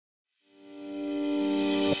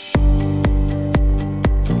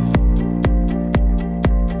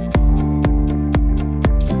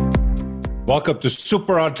Welcome to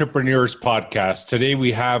Super Entrepreneurs Podcast. Today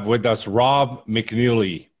we have with us Rob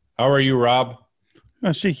McNeely. How are you, Rob?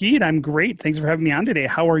 Shahid, I'm great. Thanks for having me on today.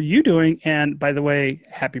 How are you doing? And by the way,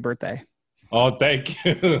 happy birthday. Oh, thank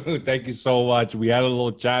you. Thank you so much. We had a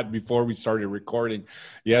little chat before we started recording.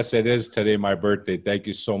 Yes, it is today my birthday. Thank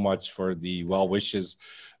you so much for the well wishes.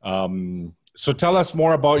 So tell us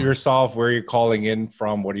more about yourself, where you're calling in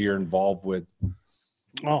from, what are you involved with?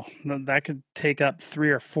 Oh, that could take up 3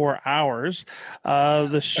 or 4 hours.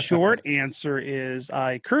 The short answer is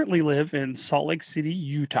I currently live in Salt Lake City,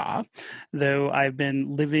 Utah, though I've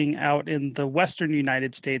been living out in the Western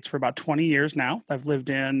United States for about 20 years now. I've lived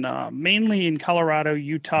in mainly in Colorado,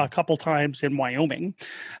 Utah, a couple times in Wyoming,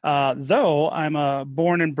 though I'm a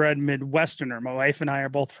born and bred Midwesterner. My wife and I are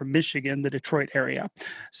both from Michigan, the Detroit area.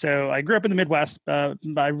 So I grew up in the Midwest.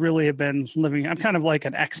 I really have been living, I'm kind of like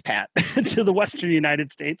an expat to the Western United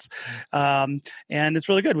States. And it's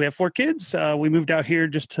really good. We have 4 kids. We moved out here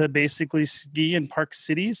just to basically ski in Park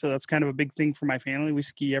City. So that's kind of a big thing for my family. We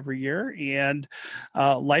ski every year and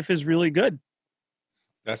life is really good.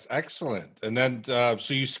 That's excellent. And then, so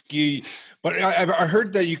you ski, but I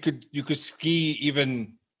heard that you could ski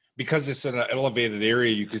even because it's in an elevated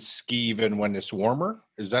area, you could ski even when it's warmer.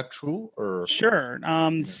 Is that true? Or Sure.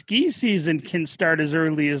 Ski season can start as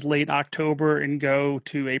early as late October and go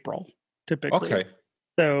to April, typically. Okay.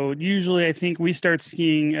 So usually I think we start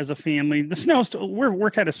skiing as a family. The snow,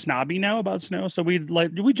 we're kind of snobby now about snow. So we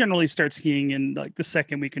generally start skiing in like the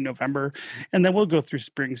second week in November, and then we'll go through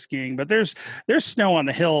spring skiing. But there's snow on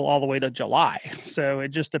the hill all the way to July. So it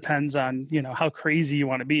just depends on, how crazy you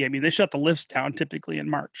want to be. I mean, they shut the lifts down typically in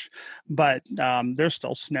March, but there's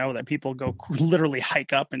still snow that people go literally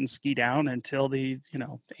hike up and ski down until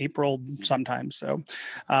April sometimes. So,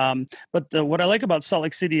 but what I like about Salt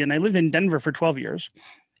Lake City, and I lived in Denver for 12 years.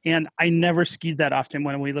 And I never skied that often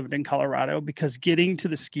when we lived in Colorado because getting to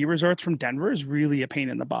the ski resorts from Denver is really a pain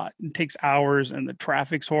in the butt. It takes hours and the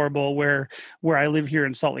traffic's horrible. Where I live here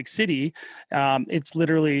in Salt Lake City, it's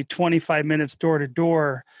literally 25 minutes door to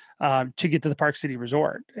door to get to the Park City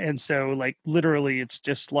Resort. And so like literally it's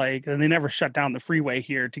just like, and they never shut down the freeway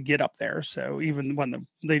here to get up there. So even when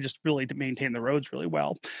they just really maintain the roads really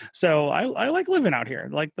well. So I like living out here.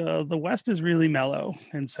 Like the West is really mellow.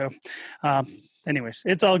 And so, anyways,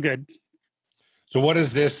 it's all good. So what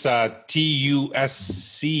does this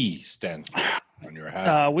TUSC stand for on your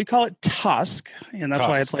hat? We call it Tusk, and that's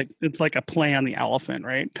why it's like a play on the elephant,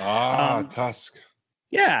 right? Tusk.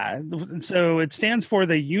 Yeah. So it stands for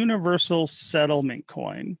the Universal Settlement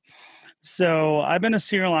Coin. So I've been a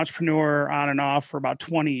serial entrepreneur on and off for about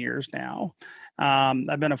 20 years now.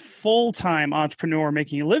 I've been a full-time entrepreneur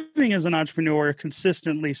making a living as an entrepreneur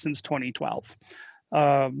consistently since 2012.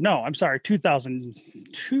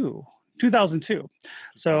 2002.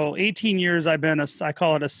 So 18 years I've been I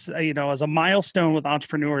call it as a milestone with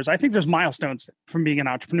entrepreneurs. I think there's milestones from being an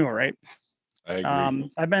entrepreneur, right? I agree.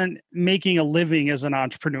 I've been making a living as an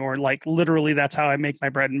entrepreneur. Like literally that's how I make my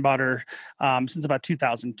bread and butter since about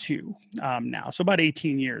 2002 now. So about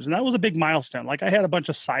 18 years. And that was a big milestone. Like I had a bunch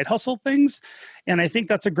of side hustle things. And I think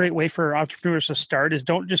that's a great way for entrepreneurs to start is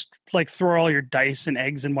don't just like throw all your dice and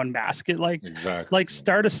eggs in one basket. Exactly. Like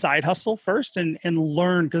start a side hustle first and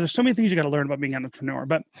learn because there's so many things you got to learn about being an entrepreneur.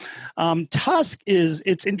 But Tusk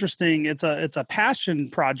it's interesting. It's a passion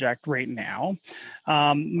project right now.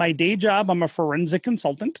 My day job, I'm a forensic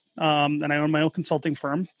consultant, and I own my own consulting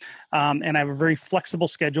firm, and I have a very flexible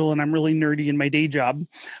schedule, and I'm really nerdy in my day job,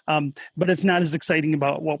 but it's not as exciting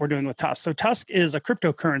about what we're doing with Tusk. So Tusk is a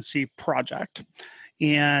cryptocurrency project.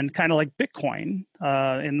 And kind of like Bitcoin,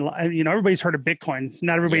 and everybody's heard of Bitcoin.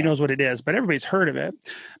 Not everybody knows what it is, but everybody's heard of it.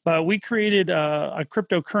 But we created a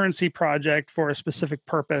cryptocurrency project for a specific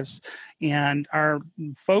purpose, and our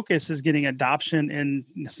focus is getting adoption in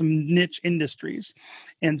some niche industries.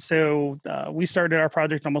 And so we started our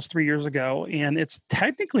project almost 3 years ago, and it's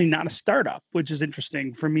technically not a startup, which is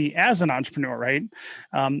interesting for me as an entrepreneur. Right?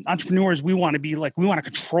 Entrepreneurs, we want to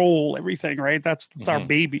control everything. Right? That's our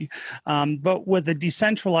baby. But with the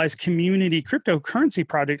decentralized community cryptocurrency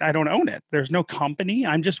project, I don't own it. There's no company.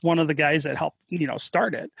 I'm just one of the guys that helped,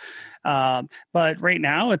 start it. But right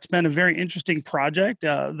now it's been a very interesting project.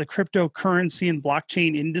 The cryptocurrency and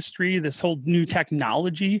blockchain industry, this whole new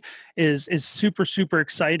technology is super, super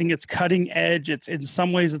exciting. It's cutting edge. It's in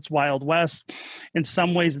some ways it's Wild West. In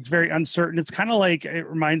some ways it's very uncertain. It's kind of like, it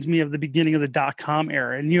reminds me of the beginning of the .com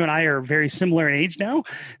era. And you and I are very similar in age now.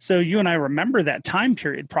 So you and I remember that time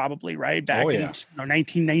period probably, right? Back in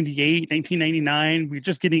 1998, 1999, we're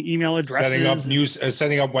just getting email addresses.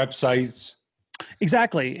 Setting up websites.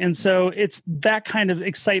 Exactly. And so it's that kind of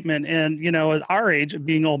excitement. And, at our age,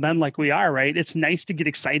 being old men like we are, right, it's nice to get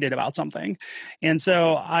excited about something. And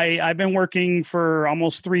so I've been working for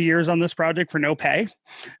almost 3 years on this project for no pay.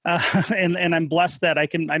 And I'm blessed that I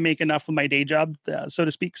make enough of my day job, so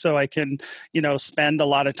to speak, so I can, spend a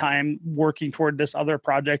lot of time working toward this other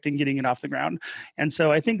project and getting it off the ground. And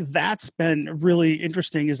so I think that's been really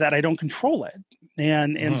interesting, is that I don't control it.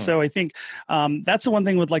 And so I think that's the one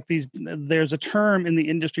thing with like these, there's a term in the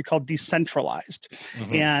industry called decentralized.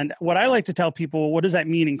 And what I like to tell people, what does that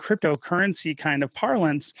mean in cryptocurrency kind of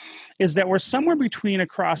parlance, is that we're somewhere between a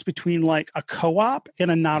cross between like a co-op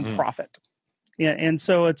and a nonprofit. Yeah, and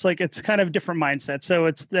so it's kind of a different mindset. So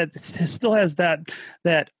it still has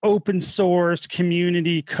that open source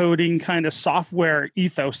community coding kind of software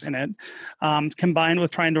ethos in it, combined with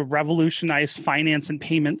trying to revolutionize finance and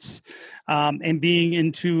payments, and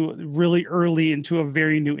being really early into a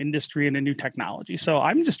very new industry and a new technology. So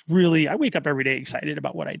I wake up every day excited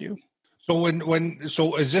about what I do. So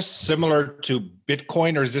so is this similar to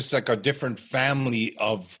Bitcoin, or is this like a different family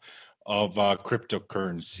of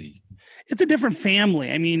cryptocurrency? It's a different family.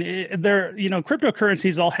 I mean,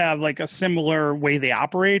 cryptocurrencies all have like a similar way they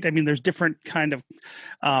operate. I mean, there's different kind of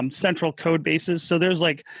central code bases. So there's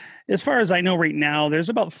like, as far as I know right now, there's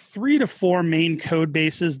about 3 to 4 main code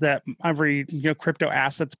bases that every crypto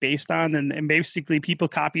asset's based on, and basically people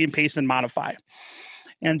copy and paste and modify.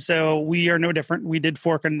 And so we are no different. We did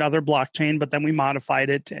fork another blockchain, but then we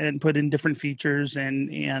modified it and put in different features.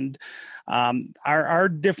 And our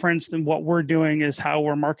difference in what we're doing is how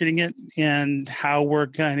we're marketing it and how we're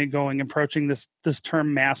kind of approaching this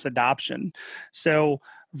term mass adoption. So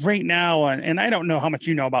right now, and I don't know how much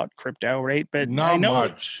you know about crypto, right? But not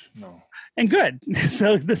much, no. And good.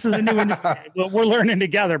 So this is a new industry. We're learning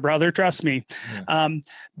together, brother. Trust me. Yeah.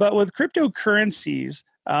 But with cryptocurrencies,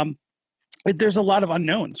 there's a lot of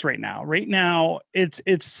unknowns right now. Right now,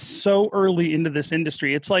 it's so early into this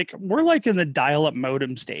industry. It's like we're like in the dial-up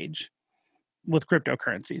modem stage with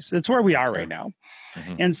cryptocurrencies. It's where we are right now.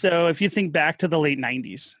 And so if you think back to the late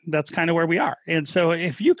 90s, that's kind of where we are. And so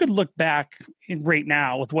if you could look back right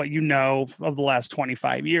now with what you know of the last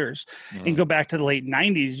 25 years and go back to the late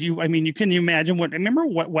 90s, you can imagine remember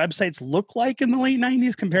what websites look like in the late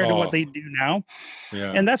 90s compared to what they do now.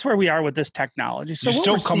 Yeah. And that's where we are with this technology. So you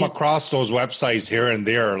still come across those websites here and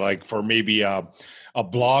there, like for maybe a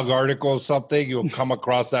blog article or something, you'll come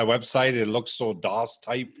across that website. It looks so DOS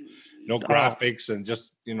type. No graphics and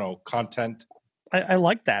just, content. I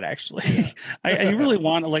like that actually. Yeah. I really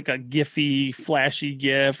want like a Giphy, flashy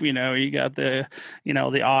GIF. You got the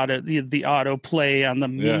auto play on the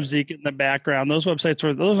music in the background. Those websites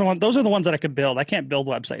those are the ones that I could build. I can't build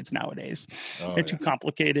websites nowadays. They're too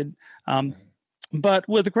complicated. But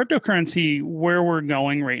with the cryptocurrency, where we're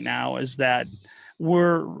going right now is that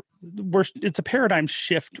it's a paradigm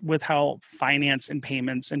shift with how finance and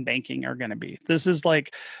payments and banking are going to be. This is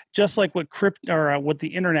just like what what the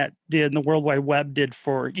internet did and the World Wide Web did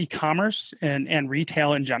for e-commerce and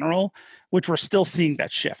retail in general, which we're still seeing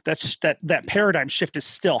that shift. That paradigm shift is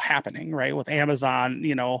still happening, right? With Amazon,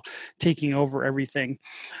 taking over everything.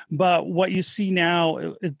 But what you see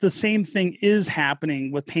now, the same thing is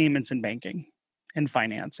happening with payments and banking and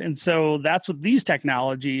finance. And so that's what these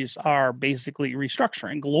technologies are basically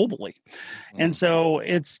restructuring globally. And so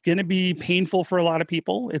it's going to be painful for a lot of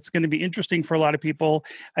people. It's going to be interesting for a lot of people.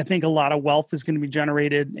 I think a lot of wealth is going to be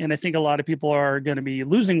generated. And I think a lot of people are going to be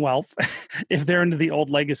losing wealth if they're into the old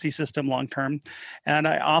legacy system long term. And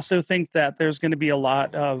I also think that there's going to be a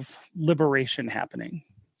lot of liberation happening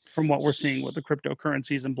from what we're seeing with the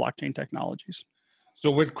cryptocurrencies and blockchain technologies. So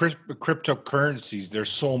with cryptocurrencies, there's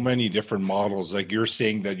so many different models. Like you're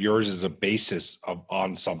saying that yours is a basis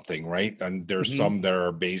on something, right? And there's some that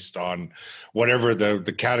are based on whatever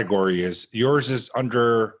the category is. Yours is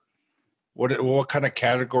under what kind of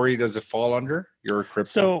category does it fall under? Your crypto.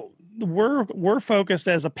 So we're focused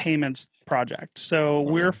as a payments project. So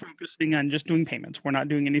we're focusing on just doing payments. We're not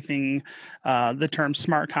doing anything. The term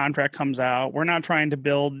smart contract comes out. We're not trying to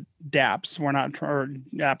build dApps. We're not or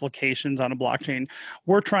applications on a blockchain.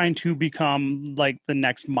 We're trying to become like the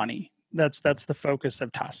next money. That's the focus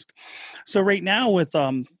of Tusk. So right now with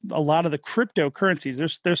a lot of the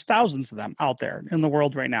cryptocurrencies, there's thousands of them out there in the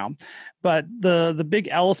world right now. But the big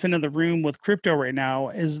elephant in the room with crypto right now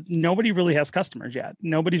is nobody really has customers yet.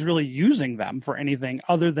 Nobody's really using them for anything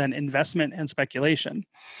other than investment and speculation.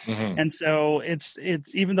 And so it's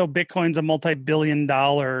even though Bitcoin's a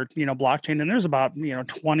multi-billion-dollar blockchain, and there's about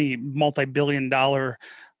 20 multi-billion-dollar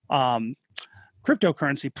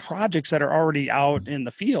cryptocurrency projects that are already out in the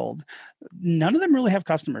field, none of them really have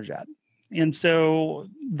customers yet. And so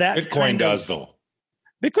that Bitcoin does, though.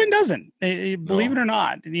 Bitcoin doesn't. Believe it or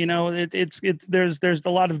not, you know, there's a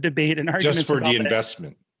lot of debate and arguments just for about the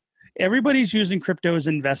investment. Everybody's using crypto as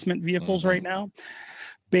investment vehicles right now,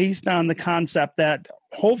 based on the concept that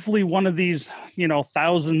hopefully one of these, you know,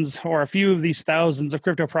 thousands or a few of these thousands of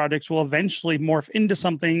crypto projects will eventually morph into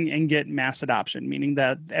something and get mass adoption, meaning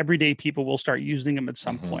that everyday people will start using them at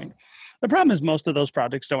some point. The problem is most of those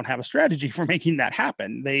projects don't have a strategy for making that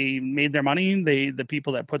happen. They made their money. The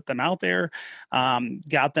people that put them out there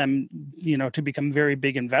got them, you know, to become very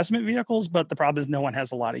big investment vehicles. But the problem is no one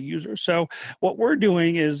has a lot of users. So what we're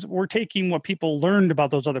doing is we're taking what people learned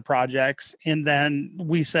about those other projects, and then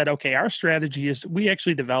we said, okay, our strategy is we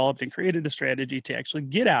actually developed and created a strategy to actually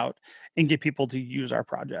get out and get people to use our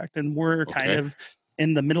project, and we're kind of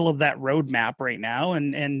in the middle of that roadmap right now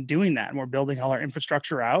and doing that. And we're building all our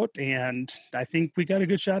infrastructure out. And I think we got a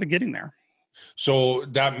good shot of getting there. So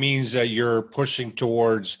that means that you're pushing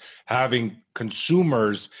towards having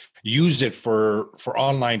consumers use it for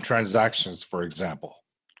online transactions, for example.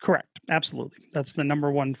 Correct. Absolutely. That's the number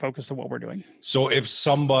one focus of what we're doing. So if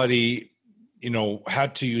somebody, you know,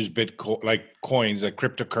 had to use Bitcoin, like coins, like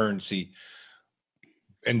cryptocurrency,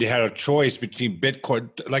 and they had a choice between Bitcoin,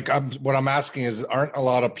 like what I'm asking is, aren't a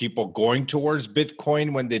lot of people going towards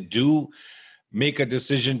Bitcoin when they do make a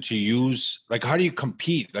decision to use? Like, how do you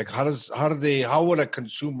compete? Like, how would a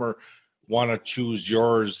consumer want to choose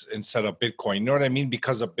yours instead of Bitcoin? You know what I mean?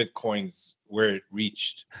 Because of Bitcoin's where it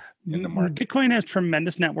reached in the market. Bitcoin has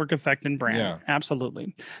tremendous network effect and brand. Yeah.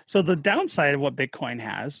 Absolutely. So the downside of what Bitcoin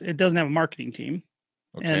has, it doesn't have a marketing team.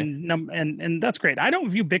 Okay. And that's great. I don't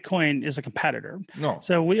view Bitcoin as a competitor. No.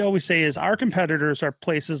 So we always say is our competitors are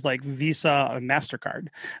places like Visa and MasterCard.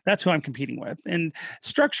 That's who I'm competing with. And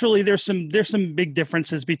structurally, there's some big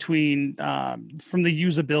differences between from the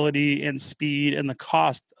usability and speed and the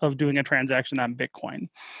cost of doing a transaction on Bitcoin.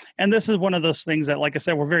 And this is one of those things that, like I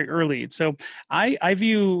said, we're very early. So I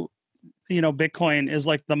view, you know, Bitcoin is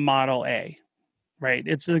like the Model A. Right.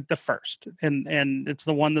 It's like the first and it's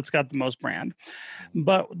the one that's got the most brand.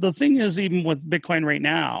 But the thing is, even with Bitcoin right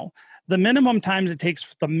now, the minimum time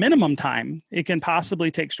it can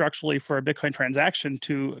possibly take structurally for a Bitcoin transaction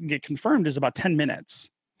to get confirmed is about 10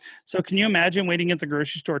 minutes. So can you imagine waiting at the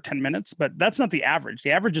grocery store 10 minutes? But that's not the average. The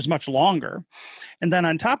average is much longer. And then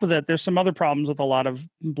on top of that, there's some other problems with a lot of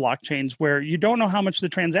blockchains where you don't know how much the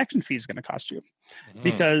transaction fee is going to cost you.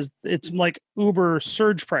 Because it's like Uber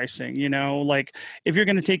surge pricing, you know, like if you're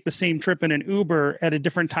going to take the same trip in an Uber at a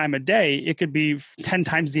different time of day, it could be 10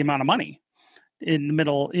 times the amount of money in the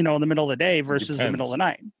middle, you know, in the middle of the day versus the middle of the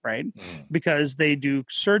night, right? Because they do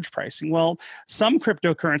surge pricing. Well, some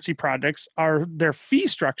cryptocurrency projects their fee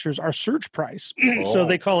structures are surge price. So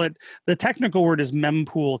they call it, the technical word is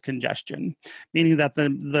mempool congestion, meaning that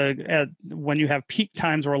when you have peak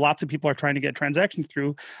times where lots of people are trying to get transactions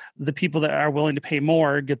through, the people that are willing to pay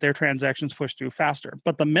more get their transactions pushed through faster.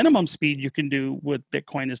 But the minimum speed you can do with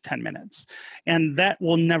Bitcoin is 10 minutes. And that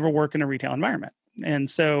will never work in a retail environment.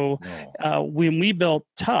 And so when we built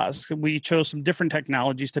Tusk, we chose some different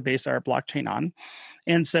technologies to base our blockchain on.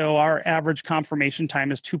 And so our average confirmation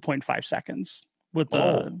time is 2.5 seconds.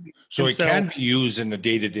 So it can be used in the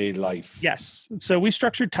day-to-day life. Yes. So we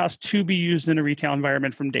structured Tusk to be used in a retail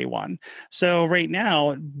environment from day one. So right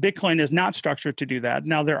now, Bitcoin is not structured to do that.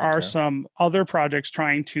 Now, there are some other projects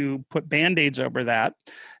trying to put Band-Aids over that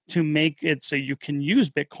to make it so you can use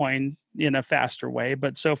Bitcoin in a faster way.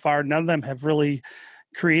 But so far, none of them have really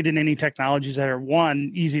created any technologies that are,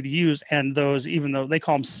 one, easy to use, and those, even though they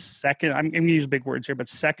call them second, I'm going to use big words here, but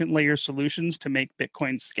second layer solutions to make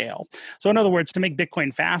Bitcoin scale. So in other words, to make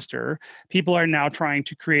Bitcoin faster, people are now trying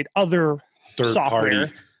to create other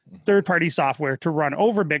third-party software to run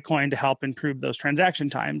over Bitcoin to help improve those transaction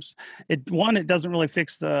times. It doesn't really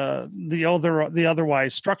fix the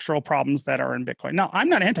otherwise structural problems that are in Bitcoin. Now, I'm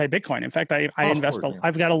not anti-Bitcoin. In fact,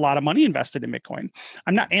 I've got a lot of money invested in Bitcoin.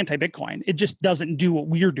 I'm not anti-Bitcoin. It just doesn't do what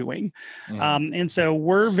we're doing. And so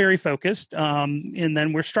we're very focused, and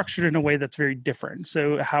then we're structured in a way that's very different.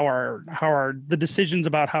 So how the decisions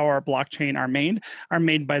about how our blockchain are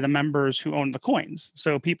made by the members who own the coins.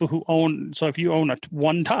 So if you own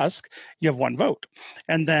one Tusk, you have one vote.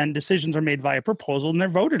 And then decisions are made via proposal and they're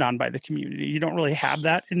voted on by the community. You don't really have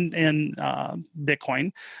that in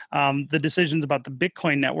Bitcoin. The decisions about the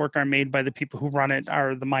Bitcoin network are made by the people who run it,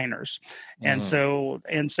 are the miners. And so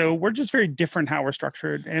we're just very different how we're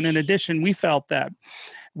structured. And in addition, we felt that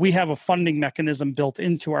we have a funding mechanism built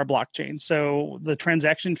into our blockchain. So the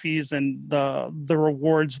transaction fees and the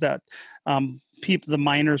rewards that the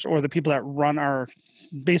miners or the people that run our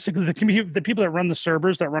basically the people that run the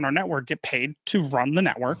servers that run our network get paid to run the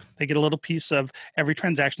network. They get a little piece of every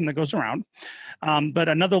transaction that goes around. But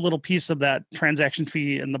another little piece of that transaction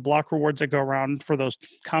fee and the block rewards that go around for those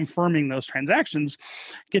confirming those transactions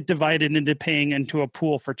get divided into paying into a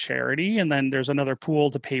pool for charity. And then there's another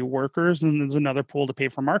pool to pay workers, and there's another pool to pay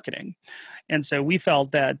for marketing. And so we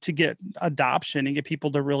felt that to get adoption and get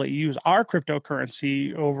people to really use our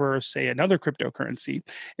cryptocurrency over, say, another cryptocurrency,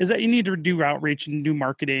 is that you need to do outreach and do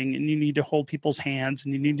marketing, and you need to hold people's hands,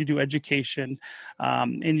 and you need to do education,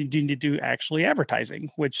 and you need to do actually advertising,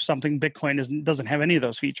 which something Bitcoin doesn't have any of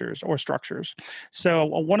those features or structures. So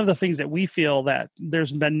one of the things that we feel that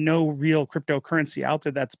there's been no real cryptocurrency out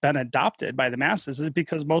there that's been adopted by the masses is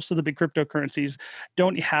because most of the big cryptocurrencies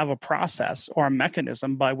don't have a process or a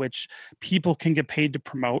mechanism by which people can get paid to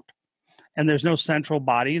promote. And there's no central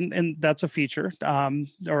body, and that's a feature.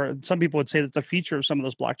 Or some people would say that's a feature of some of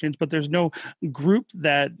those blockchains, but there's no group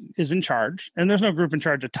that is in charge, and there's no group in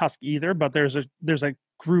charge of Tusk either. But there's a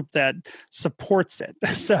group that supports it.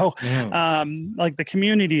 So, like the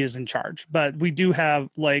community is in charge, but we do have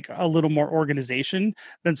like a little more organization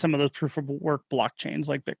than some of those proof of work blockchains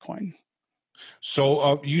like Bitcoin.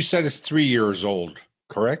 So you said it's 3 years old,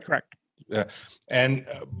 correct? Correct. And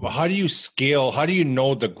how do you scale? How do you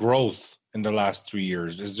know the growth in the last 3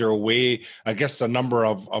 years? Is there a way, I guess, the number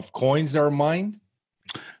of coins that are mined?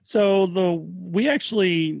 So we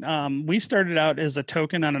actually we started out as a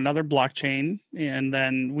token on another blockchain, and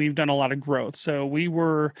then we've done a lot of growth. So we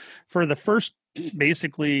were, for the first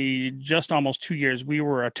basically just almost 2 years, we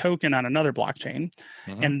were a token on another blockchain,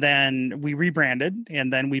 and then we rebranded,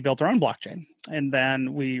 and then we built our own blockchain. And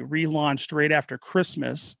then we relaunched right after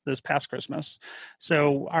Christmas, this past Christmas.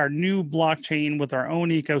 So our new blockchain with our own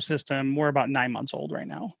ecosystem, we're about 9 months old right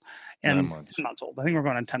now. And 9 months. 10 months old. I think we're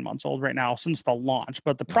going on 10 months old right now since the launch.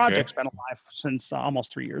 But the project's been alive since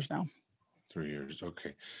almost 3 years now. 3 years,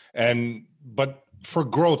 okay. But for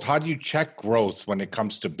growth, how do you check growth when it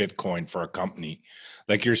comes to Bitcoin for a company?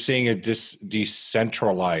 Like you're saying, it's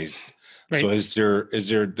decentralized. Right. So is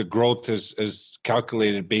there the growth is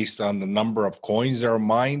calculated based on the number of coins that are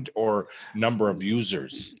mined or number of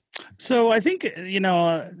users? So I think,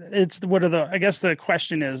 it's I guess the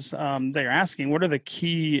question is, they're asking, what are the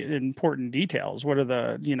key important details? What are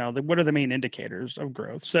what are the main indicators of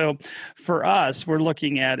growth? So for us, we're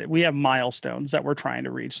looking at it. We have milestones that we're trying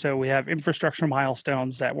to reach. So we have infrastructure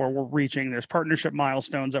milestones that we're reaching. There's partnership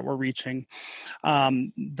milestones that we're reaching.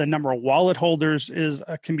 The number of wallet holders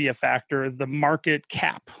can be a factor. The market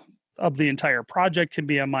cap of the entire project can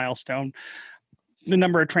be a milestone. The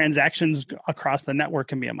number of transactions across the network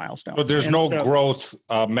can be a milestone. So there's no growth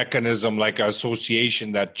mechanism like an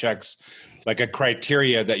association that checks like a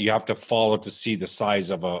criteria that you have to follow to see the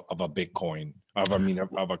size of a Bitcoin, of a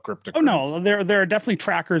cryptocurrency. Oh no, there are definitely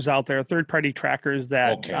trackers out there, third-party trackers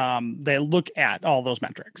that they look at all those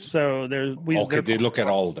metrics. So they look at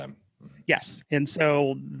all of them. Yes. And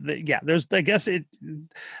so, there's, I guess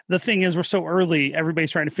the thing is we're so early,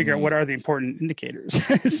 everybody's trying to figure out what are the important indicators.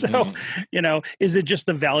 So, is it just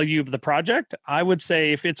the value of the project? I would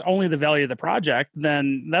say if it's only the value of the project,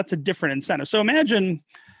 then that's a different incentive. So imagine,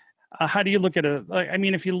 how do you look at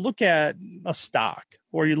if you look at a stock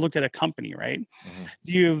or you look at a company, right?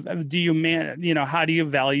 How do you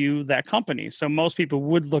value that company? So most people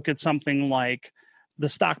would look at something like the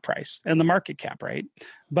stock price and the market cap, right?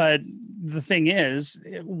 But the thing is,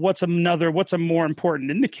 what's a more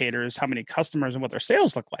important indicator is how many customers and what their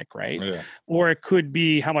sales look like, right? Yeah. Or it could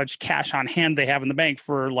be how much cash on hand they have in the bank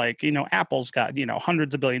for Apple's got,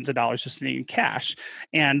 hundreds of billions of dollars just sitting in cash.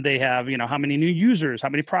 And they have, how many new users, how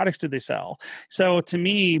many products did they sell? So to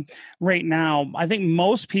me, right now, I think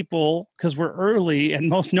most people, because we're early and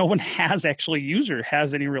no one has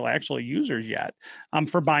any real actual users yet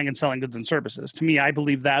for buying and selling goods and services. To me, I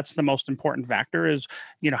believe that's the most important factor is,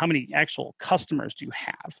 how many actual customers do you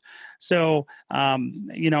have? So,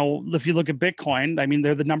 if you look at Bitcoin,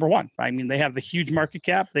 they're the number one. They have the huge market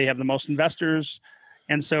cap, they have the most investors.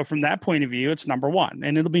 And so from that point of view, it's number one.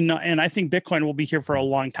 And and I think Bitcoin will be here for a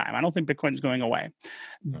long time. I don't think Bitcoin's going away.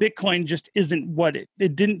 Bitcoin just isn't what it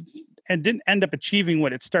didn't end up achieving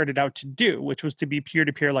what it started out to do, which was to be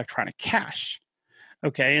peer-to-peer electronic cash.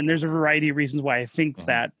 Okay. And there's a variety of reasons why I think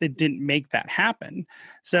that it didn't make that happen.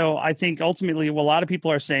 So I think ultimately, a lot of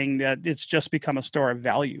people are saying that it's just become a store of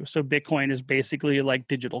value. So Bitcoin is basically like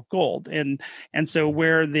digital gold. And so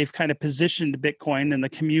where they've kind of positioned Bitcoin and the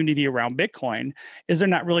community around Bitcoin is they're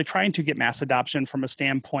not really trying to get mass adoption from a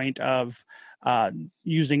standpoint of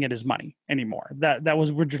using it as money anymore. That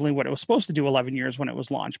was originally what it was supposed to do 11 years when it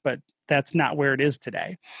was launched, but that's not where it is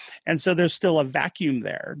today. And so there's still a vacuum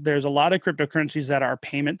there. There's a lot of cryptocurrencies that are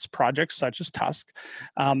payments projects such as Tusk,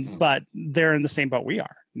 but they're in the same boat we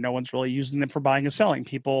are. No one's really using them for buying and selling.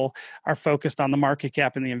 People are focused on the market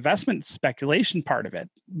cap and the investment speculation part of it,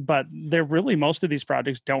 but they're really, most of these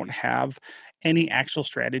projects don't have any actual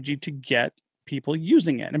strategy to get people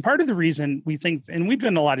using it. And part of the reason we think, and we've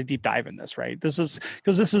done a lot of deep dive in this, right? This is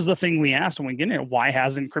because this is the thing we asked when we get in it. Why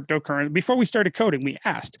hasn't cryptocurrency, before we started coding, we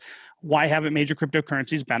asked, why haven't major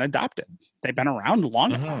cryptocurrencies been adopted? They've been around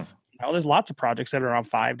long enough. You know, there's lots of projects that are around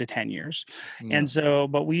 5 to 10 years. And so,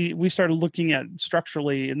 but we started looking at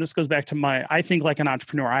structurally, and this goes back to I think like an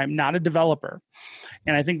entrepreneur. I'm not a developer.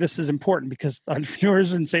 And I think this is important because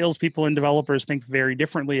entrepreneurs and salespeople and developers think very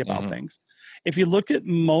differently about things. If you look at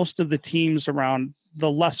most of the teams around the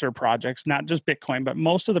lesser projects, not just Bitcoin, but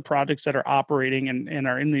most of the projects that are operating and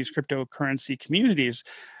are in these cryptocurrency communities,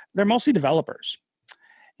 they're mostly developers.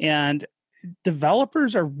 And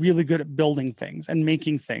developers are really good at building things and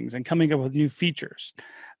making things and coming up with new features.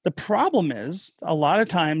 The problem is a lot of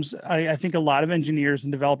times, I think a lot of engineers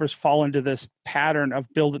and developers fall into this pattern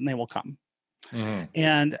of build it and they will come.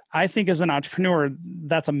 And I think as an entrepreneur,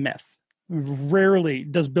 that's a myth. Rarely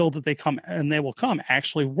does build that they come and they will come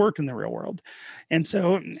actually work in the real world. And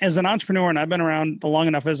so as an entrepreneur, and I've been around long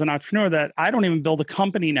enough as an entrepreneur that I don't even build a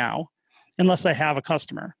company now unless I have a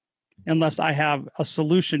customer, unless I have a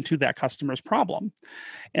solution to that customer's problem.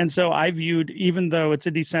 And so I viewed, even though it's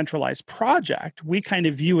a decentralized project, we kind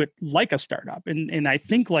of view it like a startup. And I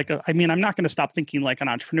think I'm not going to stop thinking like an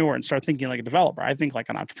entrepreneur and start thinking like a developer. I think like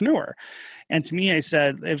an entrepreneur. And to me, I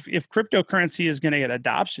said, if cryptocurrency is going to get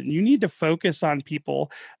adoption, you need to focus on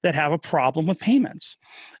people that have a problem with payments.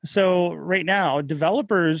 So right now,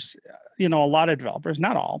 developers, a lot of developers,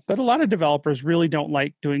 not all, but a lot of developers really don't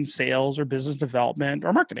like doing sales or business development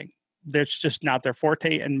or marketing. That's just not their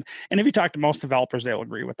forte. And if you talk to most developers, they'll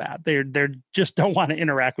agree with that. They just don't want to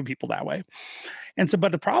interact with people that way. And so,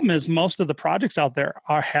 but the problem is most of the projects out there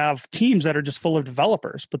have teams that are just full of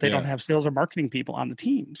developers, but they don't have sales or marketing people on the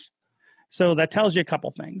teams. So that tells you a couple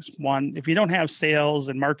things. One, if you don't have sales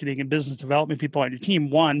and marketing and business development people on your team,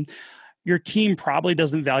 one, your team probably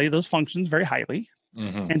doesn't value those functions very highly.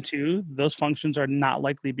 And two, those functions are not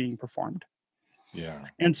likely being performed. Yeah.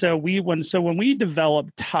 And so when we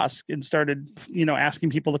developed Tusk and started, asking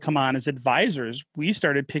people to come on as advisors, we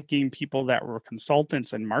started picking people that were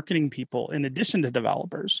consultants and marketing people in addition to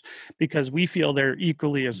developers, because we feel they're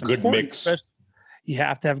equally as important. Good mix. You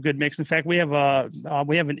have to have a good mix. In fact, we have an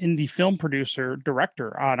indie film producer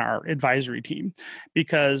director on our advisory team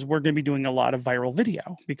because we're going to be doing a lot of viral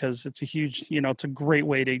video because it's a huge, it's a great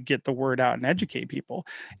way to get the word out and educate people.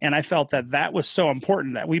 And I felt that was so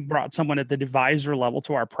important that we brought someone at the advisor level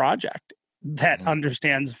to our project that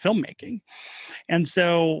understands filmmaking. And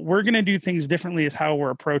so we're going to do things differently as how we're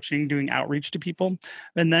approaching doing outreach to people.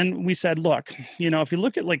 And then we said, look, if you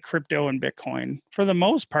look at like crypto and Bitcoin, for the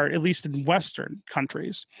most part, at least in Western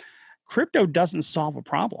countries, crypto doesn't solve a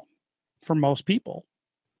problem for most people.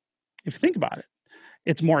 If you think about it,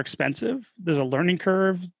 it's more expensive. There's a learning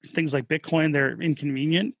curve. Things like Bitcoin, they're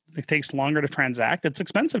inconvenient. It takes longer to transact. It's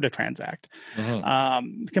expensive to transact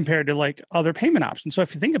compared to like other payment options. So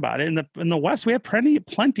if you think about it, in the West, we have plenty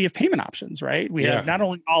of payment options, right? We have not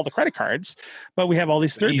only all the credit cards, but we have all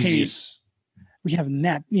these third parties. We have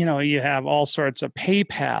you have all sorts of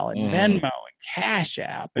PayPal and Venmo and Cash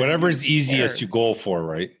App. Whatever is easiest to go for,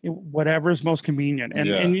 right? Whatever is most convenient. And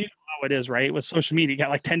you know how it is, right? With social media, you got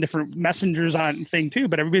like 10 different messengers on thing too,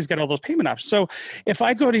 but everybody's got all those payment options. So if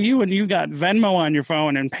I go to you and you got Venmo on your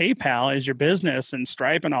phone and PayPal as your business and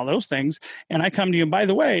Stripe and all those things, and I come to you, and by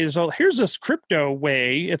the way, so here's this crypto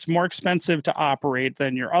way, it's more expensive to operate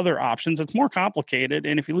than your other options. It's more complicated.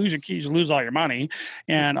 And if you lose your keys, you lose all your money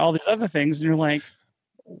and all these other things. And you're like,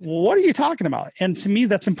 what are you talking about? And to me,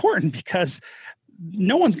 that's important because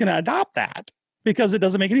no one's going to adopt that because it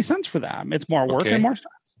doesn't make any sense for them. It's more work and more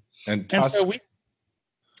stress. And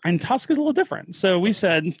Tusk is a little different. So we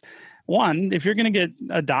said, one, if you're going to get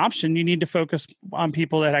adoption, you need to focus on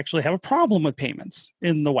people that actually have a problem with payments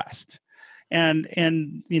in the West. And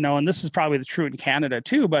this is probably true in Canada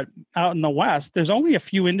too, but out in the West, there's only a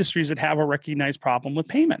few industries that have a recognized problem with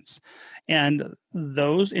payments. And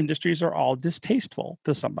those industries are all distasteful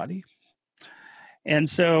to somebody. And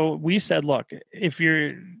so we said, look, if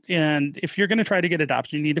you're going to try to get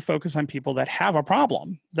adoption, you need to focus on people that have a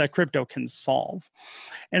problem that crypto can solve.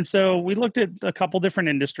 And so we looked at a couple different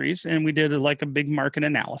industries, and we did like a big market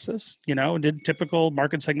analysis, did typical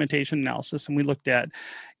market segmentation analysis. And we looked at,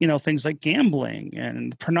 things like gambling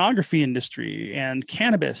and the pornography industry and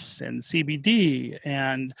cannabis and CBD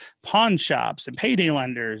and pawn shops and payday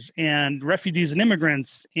lenders and refugees and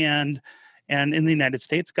immigrants and in the United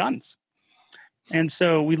States, guns. And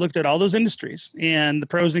so we looked at all those industries and the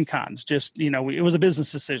pros and cons. It was a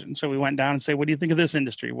business decision. So we went down and say, what do you think of this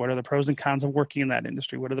industry? What are the pros and cons of working in that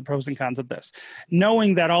industry? What are the pros and cons of this?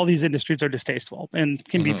 Knowing that all these industries are distasteful and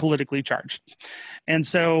can be politically charged. And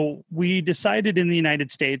so we decided in the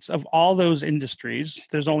United States, of all those industries,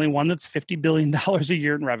 there's only one that's $50 billion a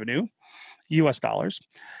year in revenue, US dollars.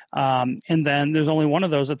 And then there's only one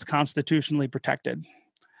of those that's constitutionally protected.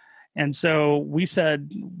 And so we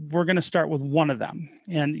said, we're going to start with one of them.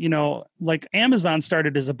 And, like Amazon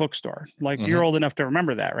started as a bookstore. Like you're old enough to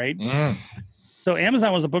remember that, right? So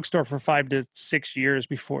Amazon was a bookstore for 5 to 6 years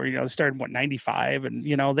before, they started, 95. And,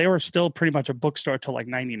 they were still pretty much a bookstore till like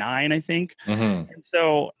 99, I think. And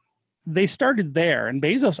so they started there, and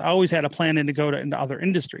Bezos always had a plan to go into other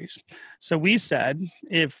industries. So we said,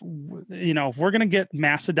 if we're going to get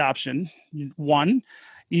mass adoption, one,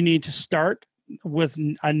 you need to start with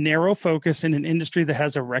a narrow focus in an industry that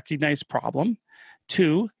has a recognized problem.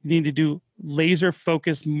 2, you need to do laser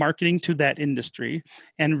focused marketing to that industry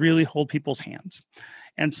and really hold people's hands.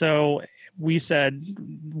 And so we said,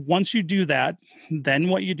 once you do that, then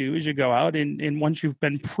what you do is you go out and once you've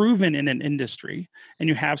been proven in an industry and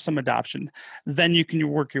you have some adoption, then you can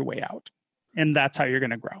work your way out. And that's how you're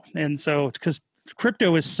going to grow. And so, because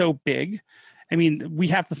crypto is so big, I mean, we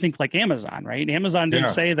have to think like Amazon, right? Amazon didn't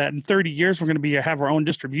say that in 30 years we're going to have our own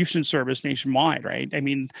distribution service nationwide, right? I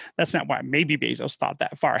mean, that's not why maybe Bezos thought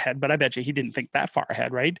that far ahead, but I bet you he didn't think that far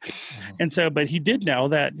ahead, right? And so, but he did know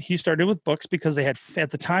that he started with books because they had,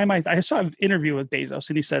 at the time, I saw an interview with Bezos,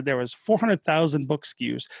 and he said there was 400,000 book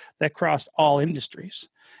SKUs that crossed all industries.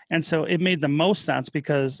 And so it made the most sense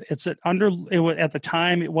because at the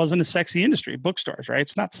time, it wasn't a sexy industry, bookstores, right?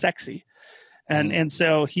 It's not sexy. And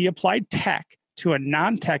so he applied tech to a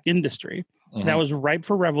non-tech industry that was ripe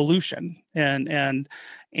for revolution, and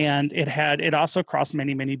it also crossed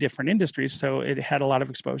many, many different industries, so it had a lot of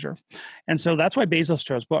exposure. And so that's why Bezos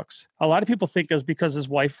chose books. A lot of people think it was because his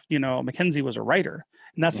wife, Mackenzie, was a writer,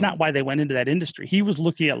 and that's not why they went into that industry. He was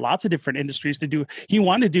looking at lots of different industries to do. He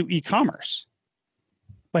wanted to do e-commerce,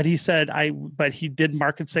 but he said but he did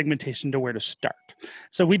market segmentation to where to start.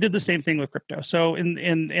 So we did the same thing with crypto. So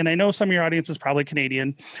and I know some of your audience is probably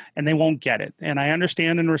Canadian and they won't get it. And I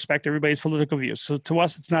understand and respect everybody's political views. So to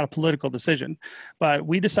us, it's not a political decision, but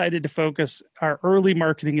we decided to focus our early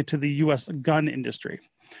marketing into the US gun industry,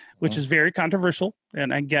 which is very controversial,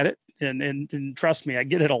 and I get it. And trust me, I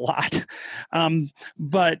get it a lot.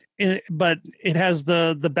 But it has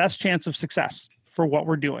the best chance of success for what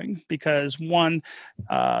we're doing, because one,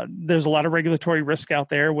 there's a lot of regulatory risk out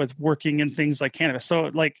there with working in things like cannabis. So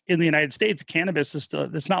like in the United States, cannabis is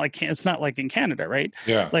still, it's not like in Canada, right?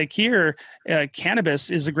 Yeah. Like here, cannabis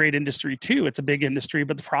is a great industry too. It's a big industry,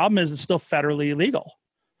 but the problem is it's still federally illegal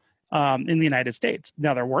in the United States.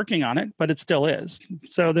 Now they're working on it, but it still is.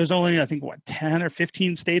 So there's only, I think, 10 or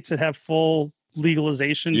 15 states that have full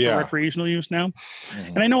legalization for recreational use now.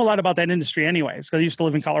 And I know a lot about that industry anyways, because I used to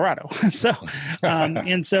live in Colorado. So,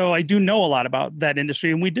 and so I do know a lot about that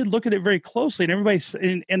industry, and we did look at it very closely,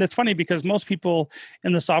 and and it's funny because most people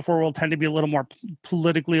in the software world tend to be a little more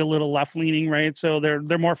politically, a little left leaning, right? So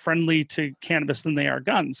they're more friendly to cannabis than they are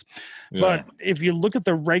guns. But if you look at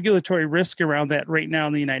the regulatory risk around that right now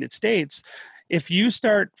in the United States, if you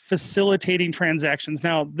start facilitating transactions,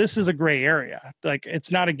 now this is a gray area. Like, it's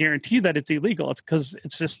not a guarantee that it's illegal. It's because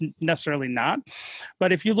it's just necessarily not.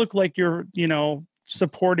 But if you look like you're,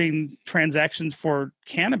 supporting transactions for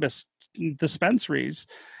cannabis dispensaries,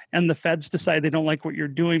 and the feds decide they don't like what you're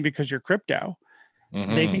doing because you're crypto,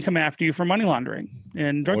 they can come after you for money laundering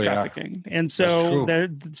and drug trafficking. And so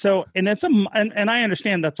and I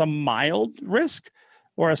understand that's a mild risk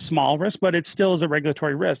or a small risk, but it still is a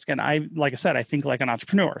regulatory risk. And like I said, I think like an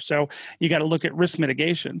entrepreneur. So you got to look at risk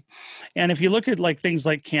mitigation. And if you look at like things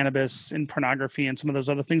like cannabis and pornography and some of those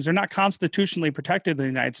other things, they're not constitutionally protected in the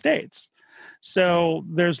United States. So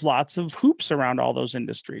there's lots of hoops around all those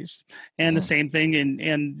industries. And the same thing,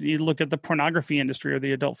 and you look at the pornography industry or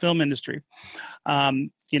the adult film industry.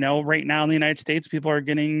 Right now in the United States, people are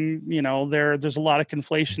getting, there's a lot of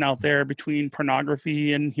conflation out there between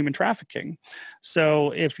pornography and human trafficking.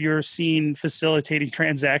 So if you're seen facilitating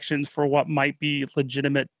transactions for what might be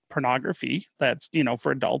legitimate pornography that's,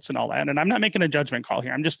 for adults and all that. And I'm not making a judgment call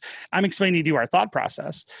here. I'm explaining to you our thought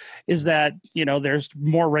process is that, there's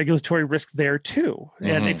more regulatory risk there too.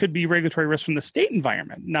 And it could be regulatory risk from the state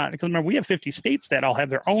environment, not because remember, we have 50 states that all have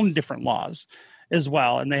their own different laws as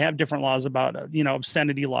well. And they have different laws about,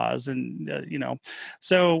 obscenity laws. And,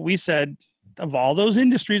 so we said of all those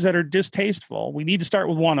industries that are distasteful, we need to start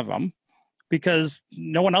with one of them because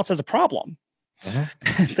no one else has a problem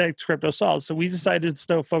that crypto solves. So we decided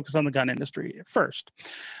to focus on the gun industry first.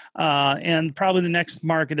 And probably the next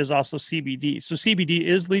market is also CBD. So CBD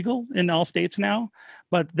is legal in all states now,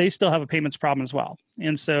 but they still have a payments problem as well.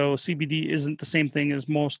 And so CBD isn't the same thing as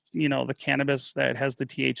most, the cannabis that has the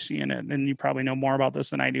THC in it. And you probably know more about this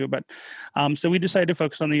than I do. But so we decided to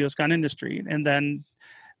focus on the US gun industry. And then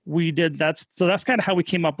we did that's kind of how we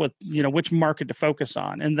came up with, which market to focus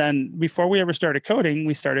on. And then before we ever started coding,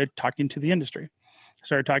 we started talking to the industry.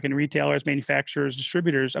 Started talking to retailers, manufacturers,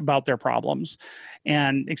 distributors about their problems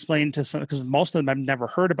and explained to some, because most of them have never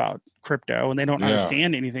heard about crypto and they don't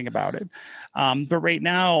understand anything about it. But right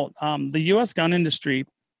now, the US gun industry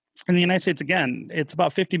in the United States, again, it's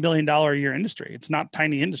about $50 billion a year industry. It's not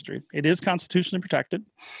tiny industry. It is constitutionally protected,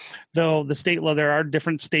 though there are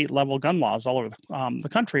different state level gun laws all over the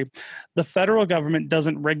country. The federal government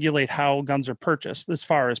doesn't regulate how guns are purchased as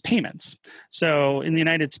far as payments. So in the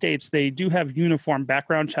United States, they do have uniform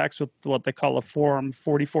background checks with what they call a Form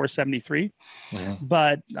 4473.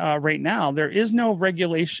 But right now, there is no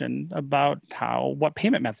regulation about what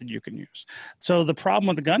payment method you can use. So the problem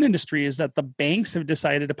with the gun industry is that the banks have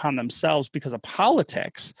decided upon themselves because of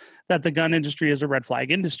politics that the gun industry is a red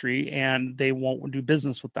flag industry and they won't do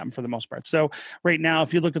business with them for the most part. So right now,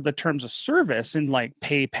 if you look at the terms of service in like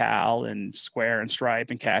PayPal and Square and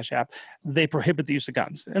Stripe and Cash App, they prohibit the use of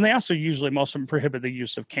guns. And they also usually, most of them prohibit the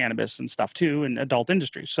use of cannabis and stuff too in adult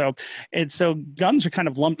industry. So guns are kind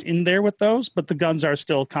of lumped in there with those, but the guns are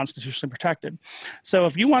still constitutionally protected. So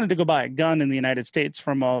if you wanted to go buy a gun in the United States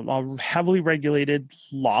from a heavily regulated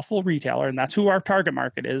lawful retailer, and that's who our target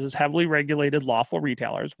market is heavily regulated lawful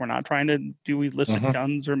retailers. We're not trying to do illicit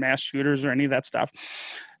guns or mass shooters or any of that stuff.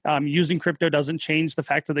 Using crypto doesn't change the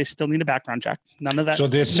fact that they still need a background check. None of that.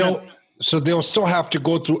 So they'll still have to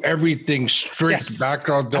go through everything strict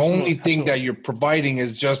background. The only thing that you're providing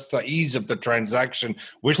is just the ease of the transaction,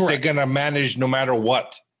 which they're going to manage no matter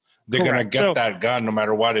what. They're going to get that gun no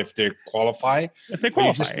matter what if they qualify. If they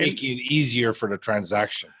qualify. Just make it easier for the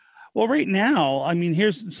transaction. Well, right now, I mean,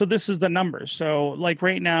 this is the numbers. So like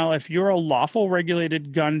right now, if you're a lawful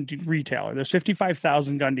regulated gun retailer, there's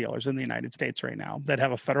 55,000 gun dealers in the United States right now that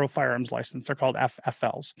have a federal firearms license. They're called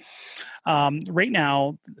FFLs. Right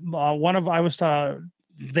now,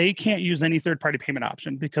 they can't use any third-party payment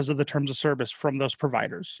option because of the terms of service from those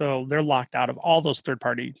providers. So they're locked out of all those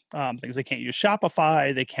third-party things. They can't use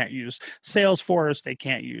Shopify. They can't use Salesforce. They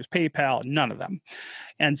can't use PayPal, none of them.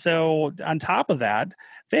 And so on top of that,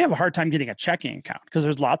 they have a hard time getting a checking account because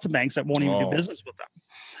there's lots of banks that won't even do business with them.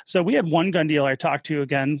 So we had one gun dealer I talked to,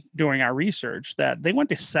 again, during our research, that they went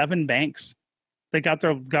to 7 banks. They got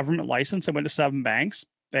their government license and went to 7 banks.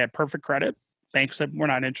 They had perfect credit. Banks said, we're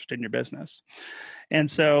not interested in your business. And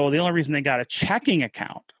so the only reason they got a checking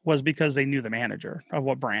account was because they knew the manager of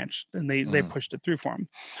what branch and they pushed it through for them.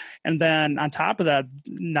 And then on top of that,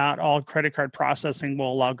 not all credit card processing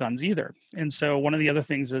will allow guns either. And so one of the other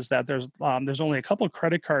things is that there's only a couple of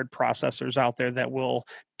credit card processors out there that will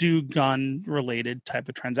do gun related type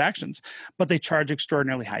of transactions, but they charge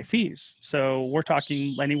extraordinarily high fees. So we're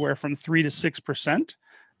talking anywhere from 3 to 6%.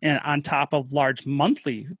 And on top of large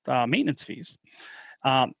monthly maintenance fees.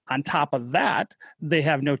 On top of that, they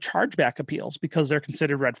have no chargeback appeals because they're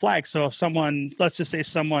considered red flags. So if let's just say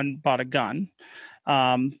someone bought a gun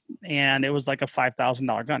and it was like a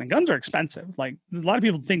 $5,000 gun, and guns are expensive. Like a lot of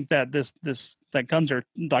people think that that guns are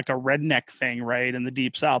like a redneck thing, right, in the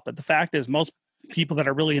deep South. But the fact is most people that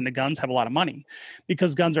are really into guns have a lot of money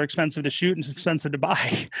because guns are expensive to shoot and expensive to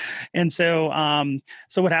buy. And so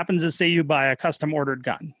what happens is, say you buy a custom ordered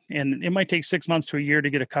gun and it might take 6 months to a year to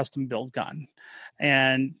get a custom built gun.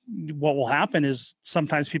 And what will happen is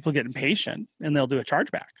sometimes people get impatient and they'll do a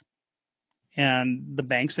chargeback and the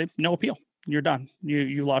banks say, no appeal, you're done.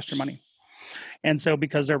 You lost your money. And so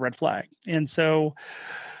because they're red flag. And so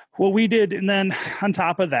what we did, and then on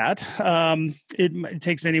top of that, it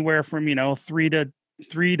takes anywhere from 3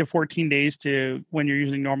 to 14 days to, when you're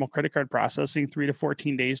using normal credit card processing, 3 to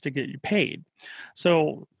 14 days to get you paid.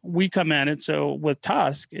 So we come in, and so with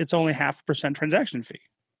Tusk, it's only 0.5% transaction fee.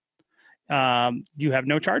 You have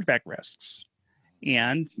no chargeback risks,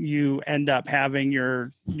 and you end up having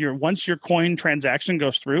your once your coin transaction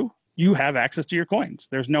goes through, you have access to your coins.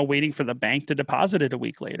 There's no waiting for the bank to deposit it a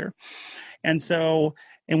week later. And so,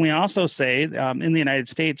 and we also say in the United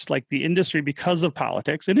States, like the industry, because of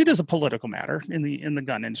politics, and it is a political matter in the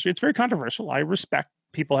gun industry, it's very controversial. I respect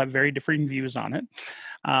people have very differing views on it.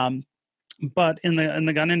 But in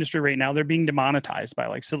the gun industry right now, they're being demonetized by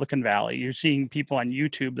like Silicon Valley. You're seeing people on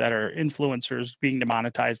YouTube that are influencers being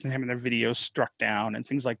demonetized and having their videos struck down and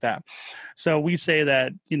things like that. So we say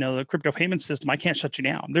that, the crypto payment system, I can't shut you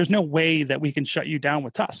down. There's no way that we can shut you down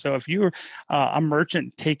with Tusk. So if you're a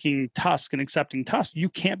merchant taking Tusk and accepting Tusk, you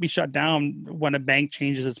can't be shut down when a bank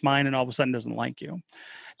changes its mind and all of a sudden doesn't like you.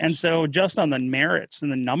 And so just on the merits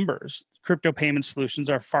and the numbers, crypto payment solutions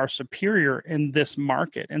are far superior in this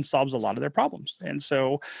market and solves a lot of their problems. And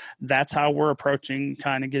so that's how we're approaching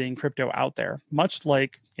kind of getting crypto out there, much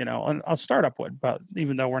like, a startup would, but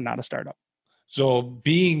even though we're not a startup. So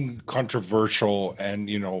being controversial and,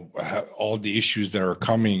 all the issues that are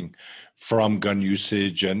coming from gun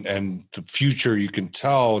usage and the future, you can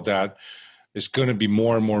tell that it's going to be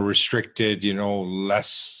more and more restricted,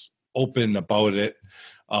 less open about it.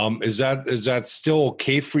 Is that still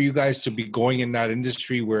okay for you guys to be going in that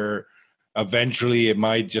industry where eventually it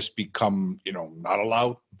might just become, not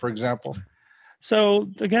allowed, for example? So